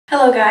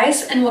Hello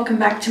guys, and welcome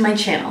back to my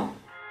channel.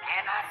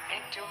 And I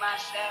think to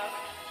myself,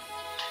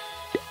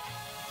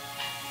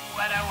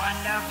 what a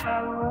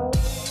wonderful world.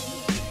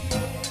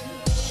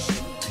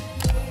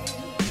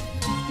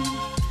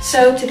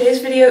 So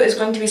today's video is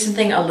going to be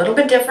something a little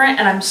bit different,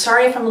 and I'm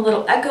sorry if I'm a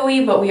little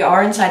echoey, but we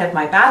are inside of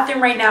my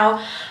bathroom right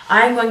now.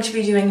 I'm going to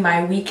be doing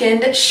my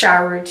weekend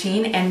shower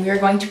routine, and we are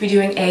going to be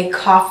doing a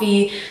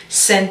coffee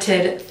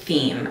scented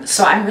theme.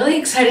 So I'm really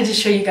excited to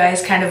show you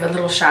guys kind of a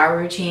little shower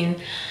routine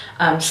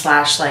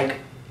slash like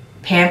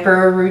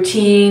pamper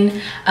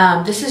routine.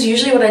 This is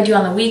usually what I do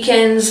on the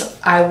weekends.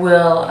 I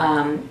will,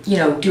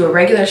 do a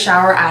regular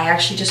shower. I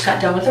actually just got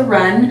done with a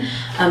run,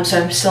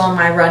 so I'm still in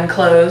my run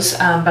clothes,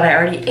 but I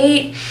already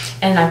ate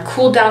and I've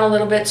cooled down a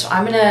little bit. So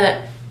I'm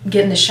gonna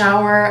get in the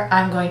shower.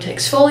 I'm going to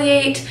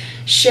exfoliate,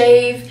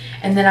 shave,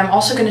 and then I'm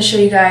also going to show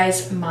you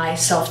guys my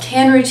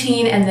self-tan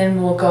routine, and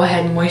then we'll go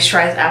ahead and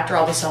moisturize after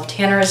all the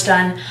self-tanner is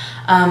done.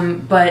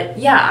 But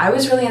yeah, I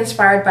was really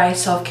inspired by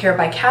Self-Care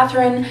by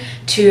Catherine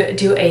to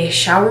do a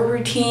shower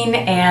routine,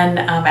 and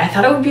I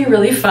thought it would be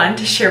really fun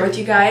to share with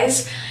you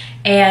guys.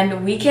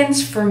 And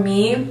weekends for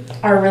me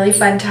are a really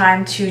fun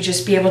time to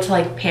just be able to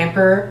like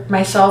pamper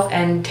myself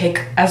and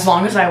take as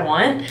long as I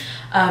want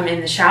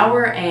in the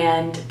shower,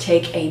 and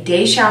take a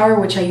day shower,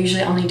 which I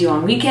usually only do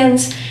on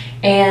weekends.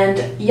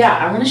 And yeah,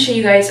 I want to show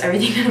you guys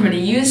everything that I'm going to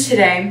use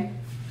today.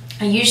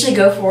 I usually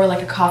go for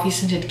like a coffee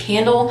scented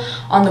candle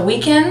on the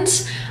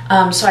weekends.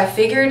 So I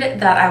figured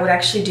that I would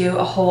actually do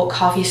a whole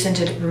coffee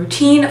scented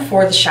routine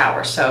for the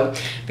shower. So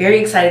very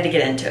excited to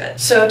get into it.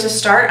 So to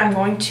start, I'm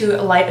going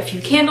to light a few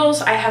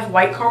candles. I have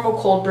white caramel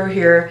cold brew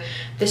here.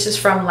 This is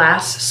from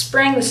last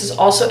spring. This is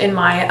also in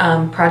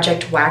my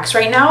project wax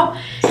right now.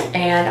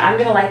 And I'm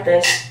gonna light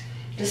this.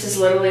 This is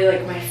literally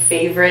like my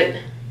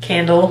favorite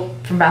candle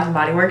from Bath &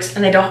 Body Works.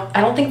 And I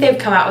don't think they've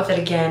come out with it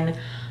again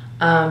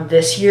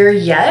this year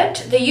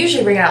yet. They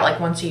usually bring it out like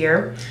once a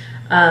year.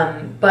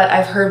 But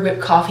I've heard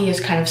whipped coffee is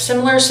kind of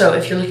similar, so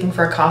if you're looking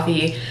for a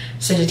coffee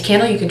scented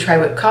candle, you can try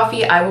whipped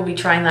coffee. I will be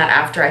trying that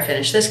after I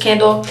finish this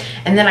candle.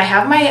 And then I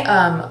have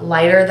my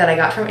lighter that I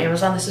got from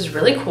Amazon. This is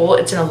really cool.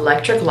 It's an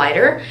electric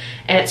lighter,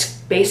 and it's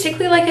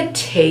basically like a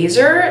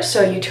taser.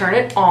 So you turn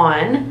it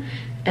on,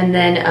 and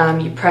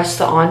then you press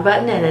the on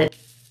button, and it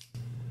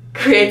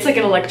creates like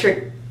an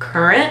electric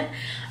current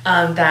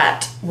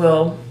that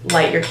will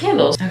light your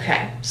candles.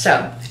 Okay,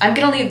 so I'm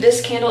gonna leave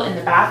this candle in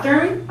the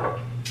bathroom.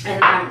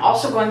 And I'm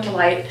also going to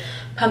light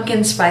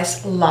pumpkin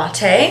spice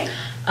latte.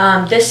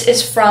 This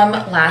is from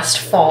last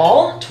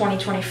fall,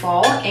 2020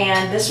 fall,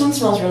 and this one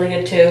smells really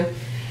good too.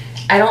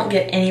 I don't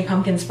get any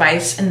pumpkin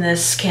spice in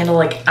this candle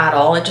like at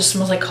all. It just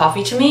smells like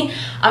coffee to me.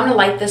 I'm gonna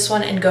light this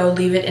one and go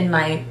leave it in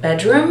my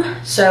bedroom,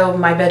 so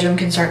my bedroom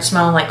can start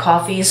smelling like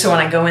coffee, so when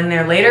I go in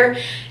there later,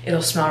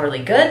 it'll smell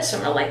really good. So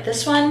I'm gonna light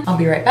this one. I'll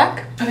be right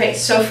back. Okay,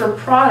 so for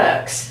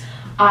products,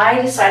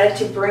 I decided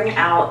to bring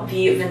out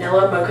the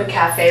Vanilla Mocha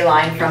Cafe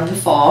line from the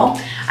fall.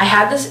 I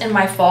had this in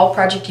my fall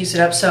project Use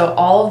It Up, so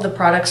all of the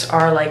products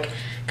are like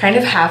kind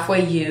of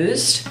halfway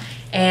used,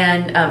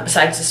 and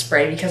besides the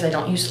spray, because I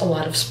don't use a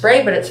lot of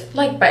spray, but it's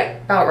like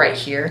about right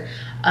here.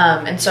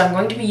 And so I'm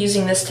going to be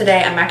using this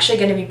today. I'm actually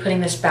going to be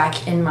putting this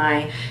back in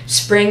my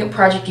spring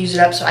project Use It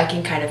Up so I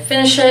can kind of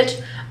finish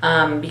it,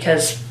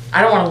 because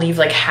I don't want to leave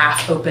like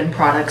half open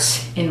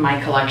products in my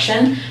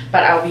collection.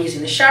 But I'll be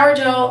using the shower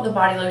gel, the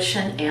body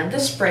lotion, and the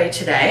spray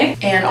today.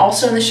 And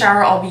also in the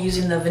shower, I'll be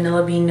using the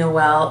Vanilla Bean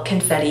Noel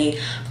Confetti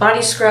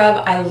Body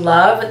Scrub. I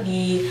love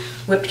the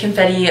Whipped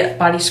Confetti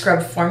Body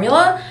Scrub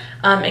formula,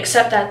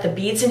 except that the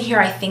beads in here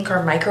I think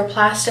are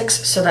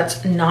microplastics, so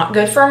that's not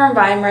good for our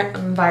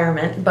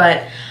environment,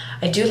 but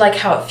I do like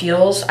how it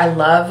feels. I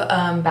love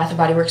Bath &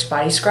 Body Works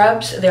body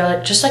scrubs.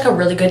 They're just like a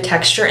really good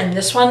texture, and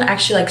this one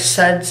actually like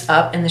suds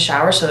up in the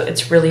shower, so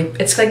it's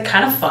like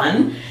kind of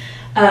fun.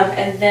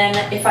 And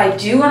then if I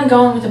do want to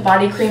go in with a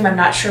body cream, I'm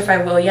not sure if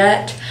I will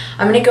yet.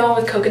 I'm going to go in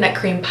with Coconut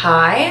Cream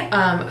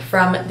Pie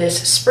from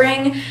this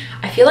spring.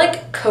 I feel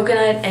like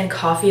coconut and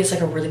coffee is like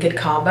a really good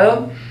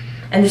combo,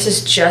 and this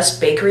is just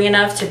bakery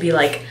enough to be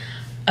like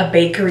a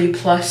bakery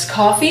plus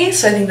coffee,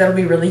 so I think that'll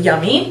be really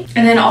yummy.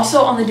 And then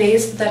also on the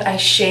days that I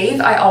shave,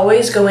 I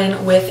always go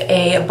in with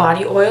a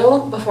body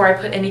oil before I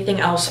put anything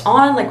else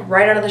on. Like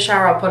right out of the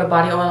shower, I'll put a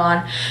body oil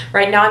on.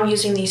 Right now I'm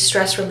using the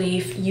Stress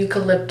Relief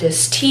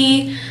Eucalyptus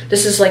Tea.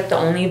 This is like the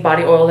only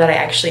body oil that I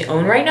actually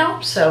own right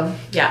now. So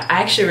yeah,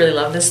 I actually really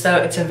love this though.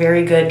 It's a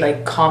very good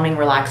like calming,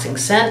 relaxing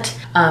scent.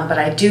 But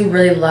I do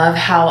really love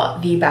how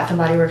the Bath &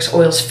 Body Works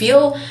oils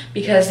feel,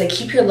 because they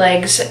keep your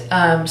legs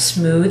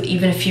smooth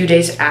even a few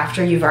days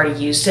after you've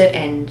already used it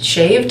and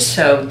shaved.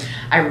 So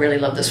I really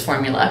love this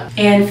formula.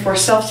 And for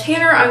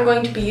self-tanner, I'm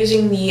going to be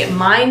using the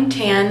Mind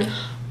Tan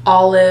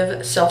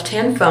Olive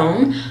Self-Tan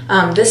Foam.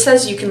 This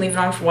says you can leave it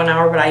on for 1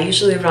 hour, but I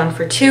usually leave it on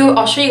for 2.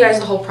 I'll show you guys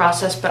the whole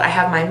process, but I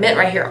have my mitt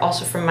right here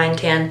also from Mind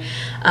Tan.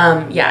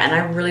 Yeah, and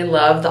I really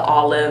love the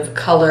olive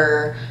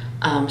color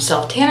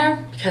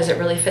self-tanner because it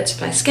really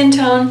fits my skin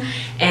tone.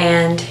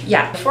 And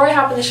yeah, before I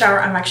hop in the shower,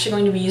 I'm actually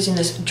going to be using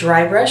this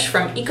dry brush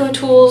from Eco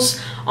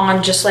Tools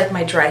on just like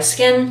my dry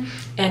skin.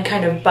 and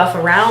kind of buff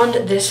around.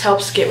 This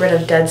helps get rid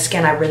of dead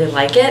skin. I really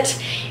like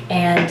it.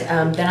 And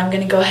then I'm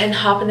gonna go ahead and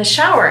hop in the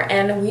shower,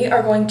 and we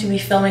are going to be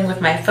filming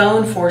with my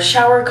phone for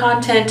shower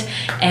content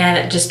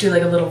and just do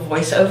like a little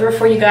voiceover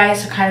for you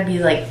guys, so kind of be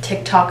like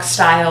TikTok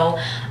style.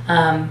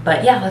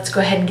 But yeah, let's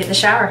go ahead and get in the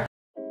shower.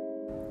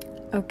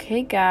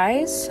 Okay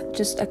guys,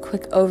 just a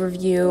quick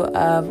overview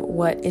of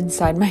what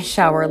inside my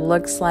shower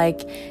looks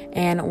like,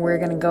 and we're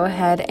gonna go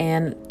ahead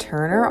and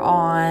turn her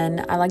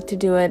on. I like to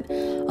do it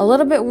a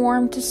little bit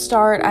warm to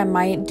start. I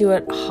might do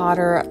it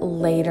hotter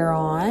later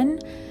on.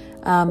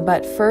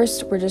 But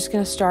first we're just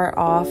gonna start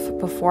off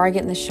before I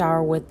get in the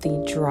shower with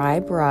the dry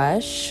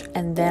brush,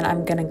 and then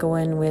I'm gonna go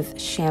in with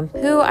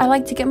shampoo. I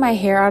like to get my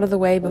hair out of the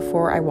way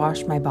before I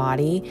wash my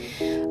body,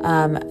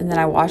 and then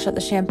I wash out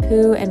the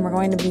shampoo, and we're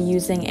going to be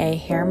using a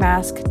hair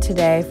mask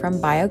today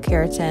from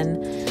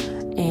Biokeratin,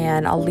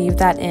 and I'll leave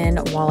that in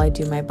while I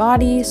do my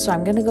body. So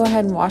I'm gonna go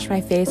ahead and wash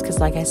my face because,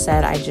 like I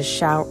said, I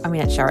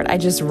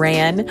just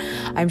ran.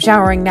 I'm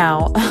showering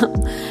now.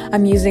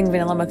 I'm using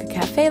Vanilla Mocha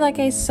Cafe, like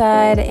I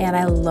said, and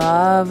I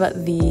love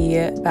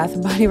the Bath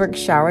 & Body Works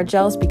shower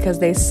gels because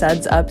they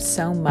suds up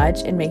so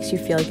much. It makes you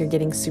feel like you're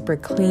getting super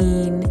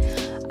clean.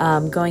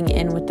 Going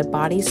in with the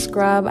body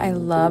scrub, I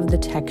love the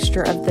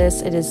texture of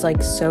this. It is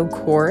like so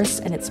coarse,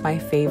 and it's my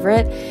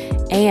favorite,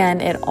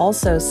 and it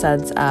also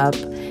suds up.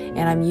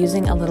 And I'm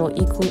using a little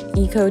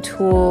Eco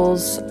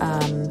Tools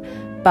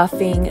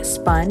buffing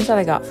sponge that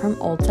I got from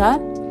Ulta.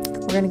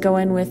 We're gonna go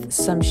in with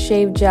some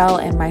shave gel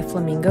and my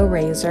Flamingo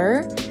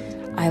razor.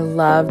 I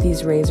love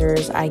these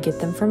razors. I get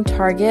them from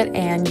Target,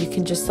 and you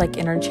can just like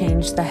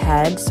interchange the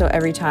head, so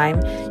every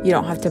time you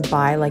don't have to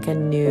buy like a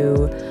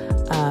new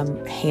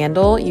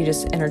handle, you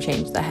just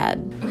interchange the head.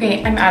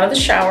 Okay, I'm out of the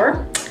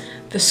shower.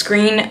 The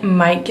screen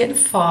might get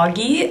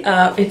foggy.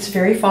 It's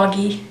very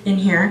foggy in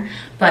here,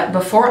 but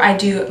before I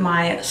do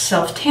my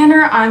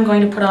self-tanner, I'm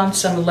going to put on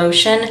some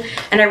lotion,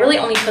 and I really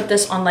only put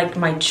this on like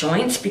my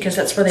joints because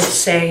that's where they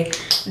say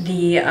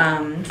the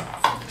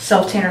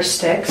self-tanner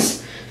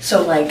sticks.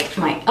 So like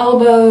my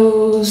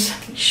elbows,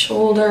 my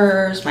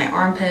shoulders, my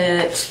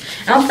armpits,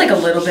 and I'll put like a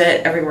little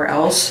bit everywhere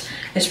else,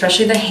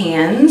 especially the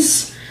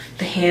hands.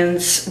 The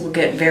hands will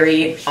get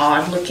very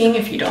odd looking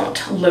if you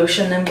don't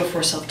lotion them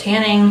before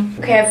self-tanning.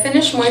 Okay, I've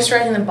finished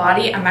moisturizing the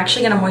body. I'm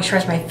actually gonna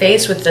moisturize my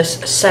face with this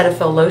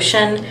Cetaphil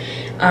lotion.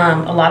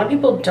 A lot of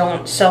people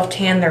don't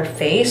self-tan their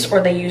face, or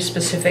they use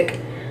specific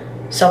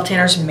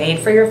self-tanners made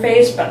for your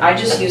face, but I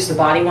just use the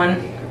body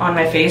one on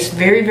my face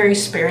very, very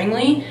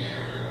sparingly.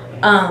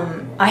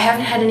 I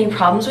haven't had any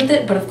problems with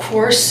it, but of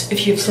course,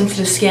 if you have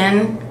sensitive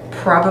skin,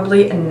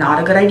 probably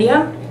not a good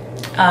idea.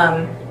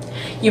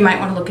 You might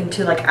want to look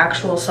into like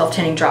actual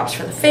self-tanning drops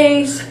for the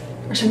face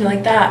or something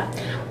like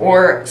that,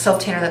 or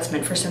self-tanner that's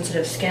meant for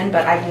sensitive skin,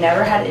 but I've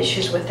never had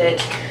issues with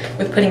it,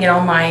 with putting it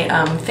on my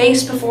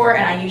face before,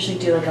 and I usually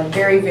do like a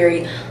very,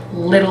 very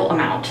little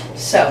amount.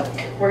 So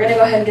we're gonna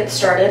go ahead and get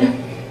started.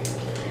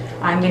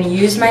 I'm gonna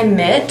use my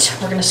mitt.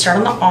 We're gonna start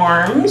on the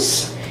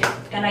arms,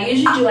 and I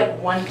usually do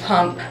like one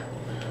pump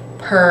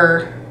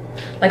per,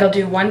 like I'll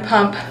do one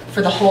pump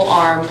for the whole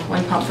arm,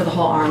 one pump for the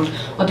whole arm.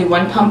 I'll do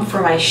one pump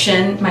for my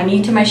shin, my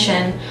knee to my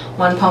shin,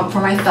 one pump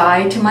for my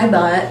thigh to my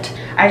butt.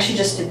 I actually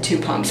just did 2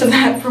 pumps of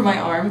that for my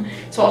arm.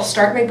 So I'll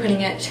start by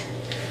putting it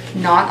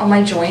not on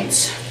my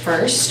joints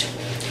first,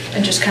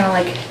 and just kind of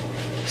like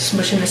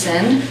smushing this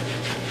in.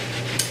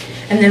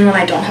 And then when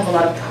I don't have a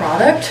lot of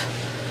product,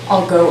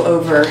 I'll go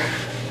over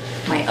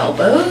my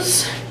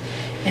elbows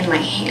and my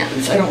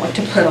hands. I don't like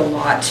to put a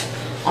lot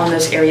on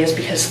those areas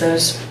because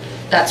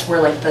that's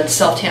where like the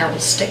self-tanner will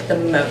stick the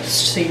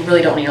most, so you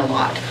really don't need a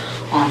lot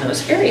on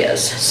those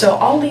areas. So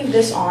I'll leave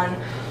this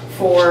on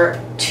for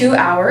 2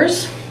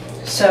 hours.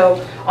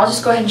 So I'll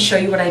just go ahead and show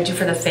you what I do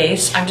for the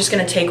face. I'm just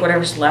gonna take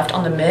whatever's left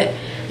on the mitt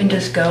and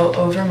just go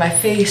over my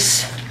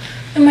face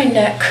and my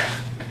neck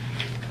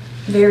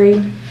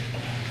very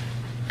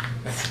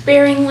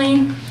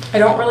sparingly. I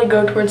don't really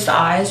go towards the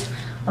eyes.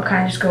 I'll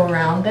kind of just go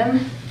around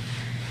them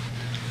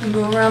and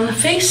go around the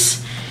face.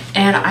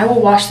 And I will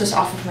wash this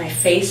off of my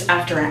face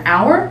after an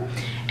hour,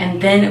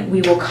 and then we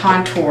will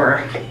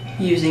contour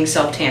using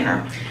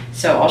self-tanner.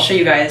 So I'll show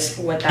you guys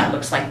what that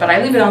looks like, but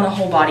I leave it on the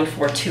whole body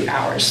for 2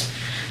 hours.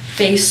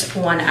 Face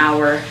 1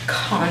 hour,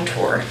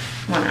 contour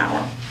 1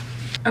 hour.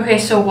 Okay,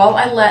 so while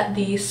I let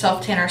the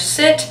self-tanner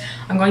sit,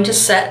 I'm going to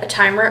set a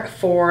timer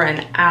for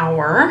an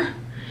hour,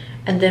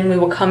 and then we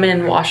will come in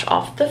and wash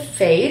off the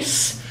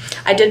face.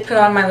 I did put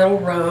on my little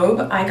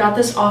robe. I got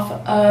this off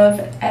of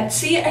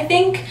Etsy, I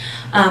think.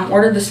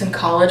 Ordered this in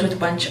college with a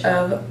bunch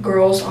of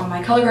girls on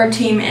my color guard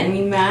team, and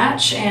we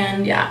match,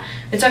 and yeah,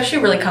 it's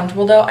actually really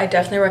comfortable though. I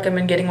definitely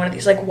recommend getting one of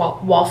these like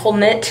waffle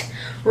knit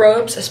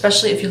robes,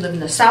 especially if you live in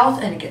the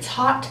South and it gets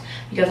hot,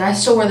 because I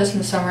still wear this in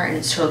the summer and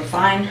it's totally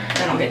fine.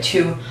 I don't get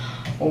too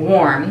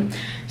warm.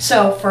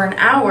 So for an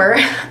hour,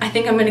 I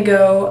think I'm gonna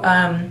go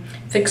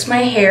fix my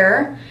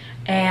hair.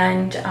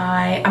 And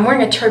I'm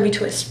wearing a Turby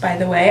Twist, by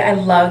the way. I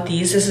love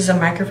these. This is a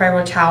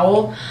microfiber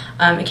towel.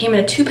 It came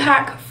in a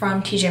 2-pack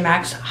from TJ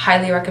Maxx.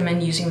 Highly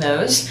recommend using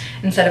those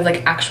instead of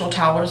like actual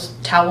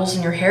towels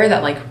in your hair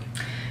that like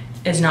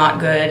is not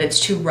good. It's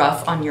too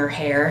rough on your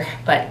hair.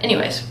 But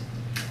anyways,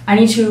 I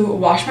need to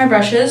wash my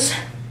brushes,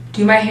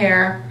 do my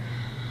hair.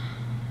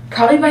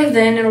 Probably by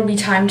then it'll be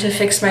time to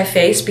fix my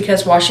face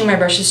because washing my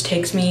brushes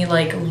takes me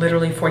like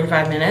literally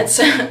 45 minutes.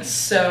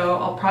 So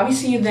I'll probably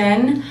see you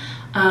then.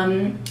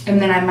 And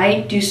then I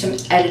might do some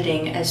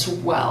editing as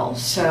well.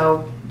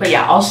 So, but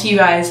yeah, I'll see you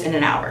guys in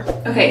an hour.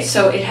 Okay,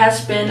 so it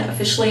has been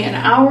officially an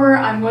hour.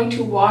 I'm going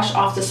to wash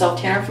off the self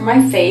tanner from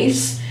my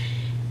face,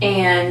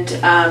 and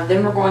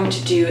then we're going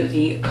to do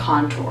the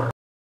contour.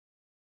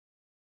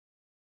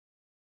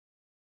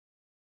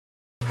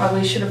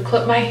 Probably should have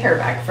clipped my hair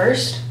back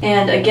first.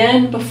 And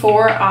again,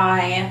 before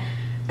I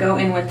go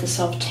in with the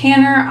self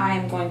tanner, I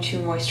am going to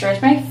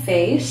moisturize my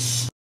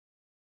face.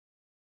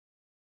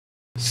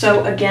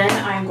 So again,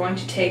 I'm going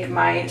to take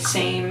my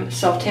same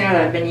self tanner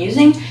that I've been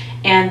using,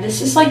 and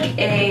this is like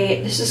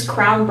this is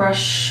Crown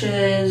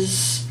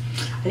Brushes.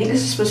 I think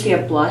this is supposed to be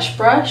a blush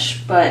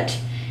brush, but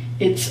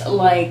it's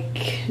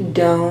like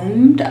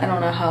domed. I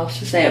don't know how else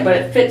to say it, but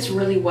it fits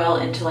really well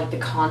into like the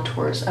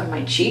contours of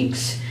my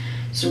cheeks.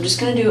 So I'm just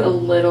gonna do a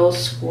little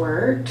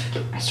squirt.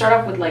 I start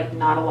off with like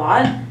not a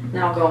lot,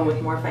 then I'll go in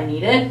with more if I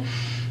need it.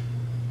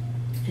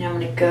 And I'm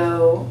gonna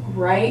go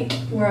right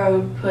where I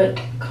would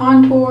put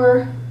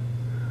contour,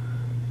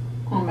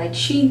 on my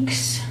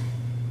cheeks,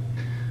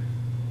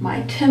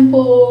 my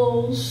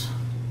temples,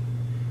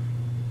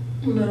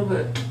 a little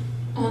bit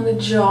on the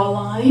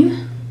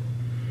jawline.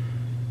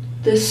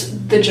 The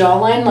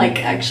jawline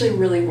like actually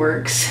really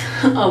works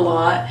a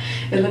lot.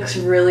 It looks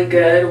really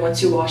good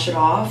once you wash it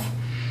off.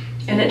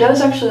 And it does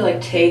actually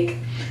like take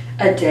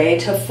a day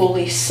to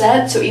fully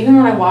set. So even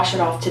when I wash it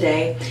off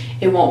today,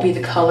 it won't be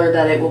the color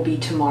that it will be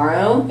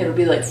tomorrow. It'll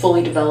be like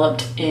fully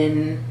developed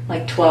in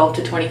like 12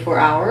 to 24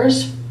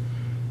 hours.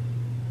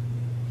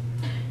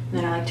 And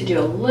then I like to do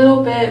a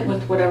little bit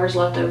with whatever's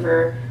left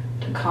over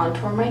to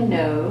contour my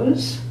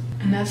nose.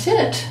 And that's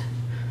it.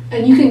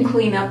 And you can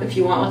clean up if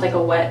you want with like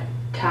a wet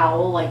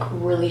towel, like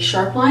really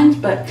sharp lines.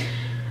 But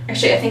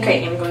actually I think I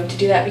am going to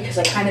do that because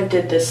I kind of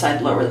did this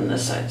side lower than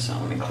this side. So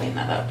let me clean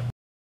that up.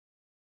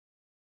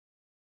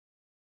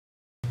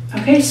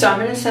 Okay, so I'm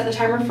gonna set the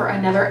timer for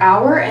another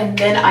hour, and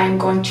then I'm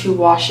going to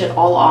wash it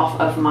all off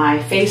of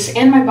my face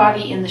and my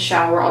body in the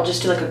shower. I'll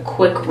just do like a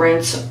quick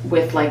rinse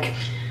with like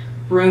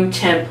room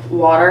temp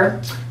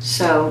water.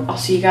 So I'll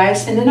see you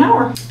guys in an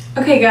hour.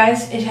 Okay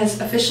guys, it has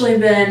officially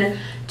been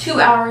 2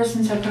 hours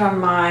since I put on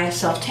my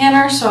self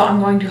tanner, so I'm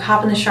going to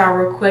hop in the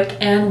shower real quick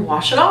and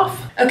wash it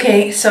off.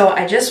 Okay, so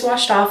I just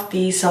washed off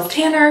the self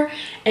tanner,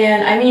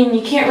 and I mean,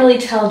 you can't really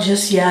tell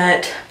just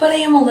yet, but I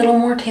am a little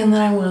more tan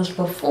than I was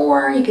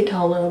before. You could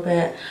tell a little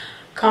bit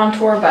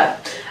contour,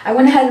 but I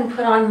went ahead and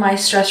put on my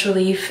Stress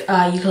Relief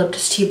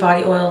Eucalyptus Tea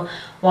Body Oil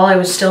while I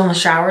was still in the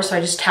shower, so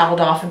I just toweled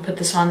off and put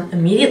this on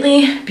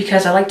immediately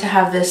because I like to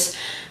have this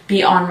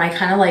be on my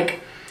kind of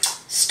like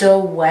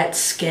still wet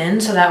skin,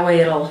 so that way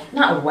it'll,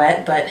 not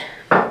wet, but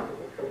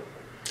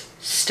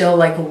still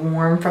like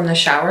warm from the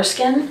shower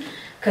skin,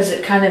 because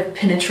it kind of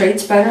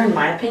penetrates better in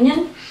my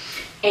opinion.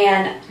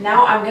 And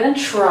now I'm gonna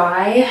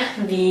try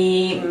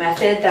the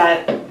method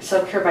that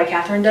Self Care by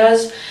Catherine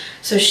does.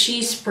 So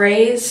she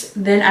sprays,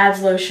 then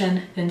adds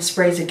lotion, then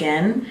sprays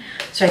again.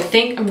 So I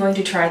think I'm going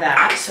to try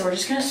that. So we're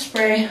just gonna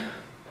spray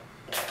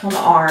on the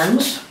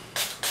arms.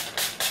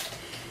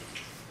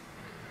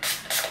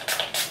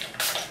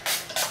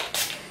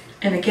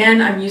 And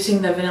again, I'm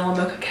using the Vanilla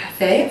Mocha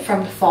Cafe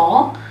from the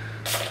fall.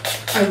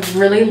 I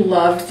really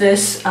loved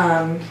this.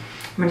 I'm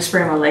gonna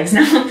spray on my legs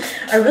now.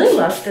 I really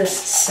love this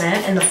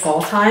scent in the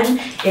fall time.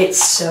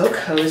 It's so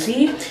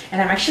cozy,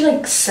 and I'm actually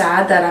like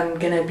sad that I'm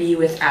gonna be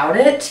without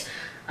it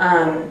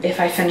if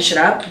I finish it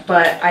up,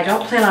 but I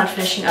don't plan on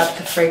finishing up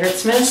the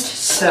fragrance mist,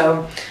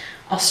 so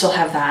I'll still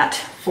have that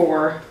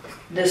for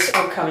this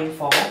upcoming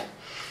fall.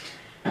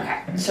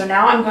 Okay, so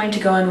now I'm going to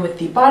go in with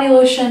the body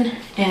lotion,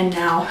 and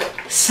now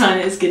the sun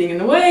is getting in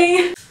the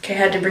way. Okay, I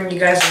had to bring you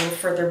guys a little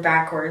further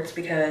backwards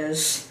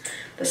because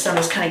the sun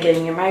is kind of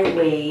getting in my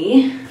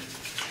way.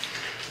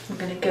 I'm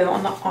gonna go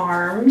on the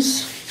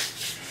arms.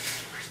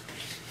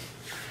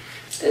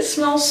 This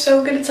smells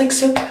so good. It's like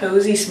so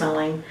cozy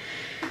smelling.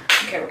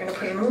 Okay, we're gonna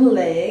put it on the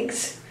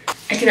legs.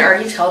 I can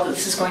already tell that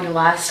this is going to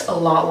last a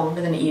lot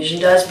longer than it usually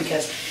does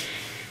because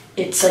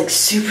it's like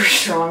super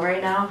strong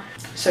right now.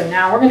 So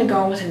now we're gonna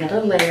go in with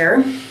another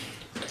layer.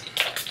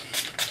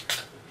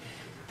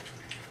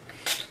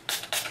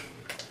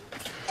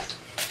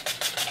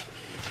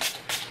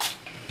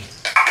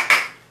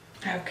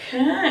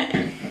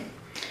 Okay.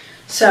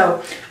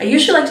 So I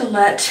usually like to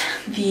let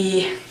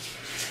the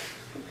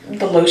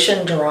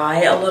lotion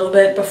dry a little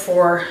bit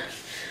before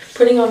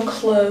putting on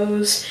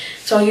clothes.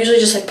 So I'll usually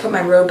just like put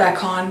my robe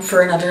back on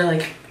for another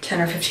like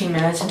 10 or 15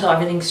 minutes until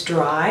everything's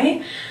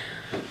dry.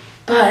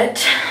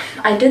 But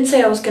I did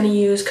say I was going to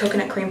use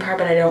coconut cream pie,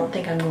 but I don't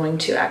think I'm going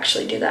to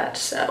actually do that.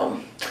 So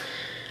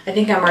I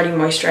think I'm already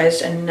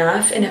moisturized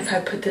enough, and if I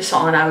put this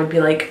on, I would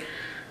be like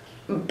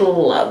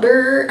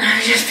blubber. I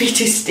would just be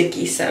too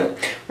sticky, so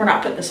we're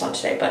not putting this on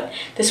today, but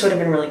this would have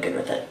been really good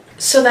with it.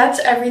 So that's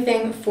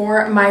everything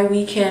for my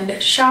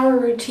weekend shower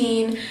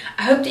routine.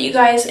 I hope that you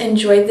guys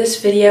enjoyed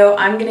this video.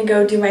 I'm gonna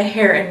go do my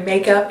hair and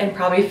makeup and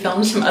probably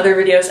film some other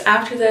videos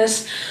after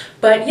this.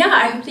 But yeah,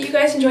 I hope that you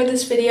guys enjoyed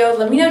this video.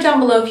 Let me know down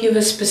below if you have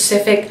a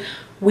specific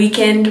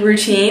weekend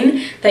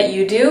routine that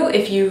you do,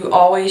 if you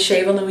always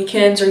shave on the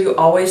weekends, or you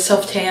always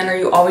self-tan, or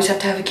you always have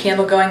to have a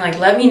candle going. Like,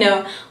 let me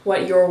know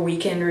what your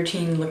weekend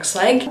routine looks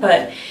like.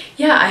 But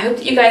yeah, I hope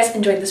that you guys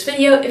enjoyed this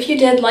video. If you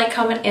did, like,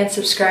 comment, and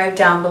subscribe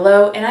down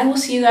below, and I will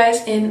see you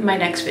guys in my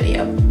next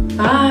video.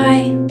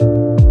 Bye!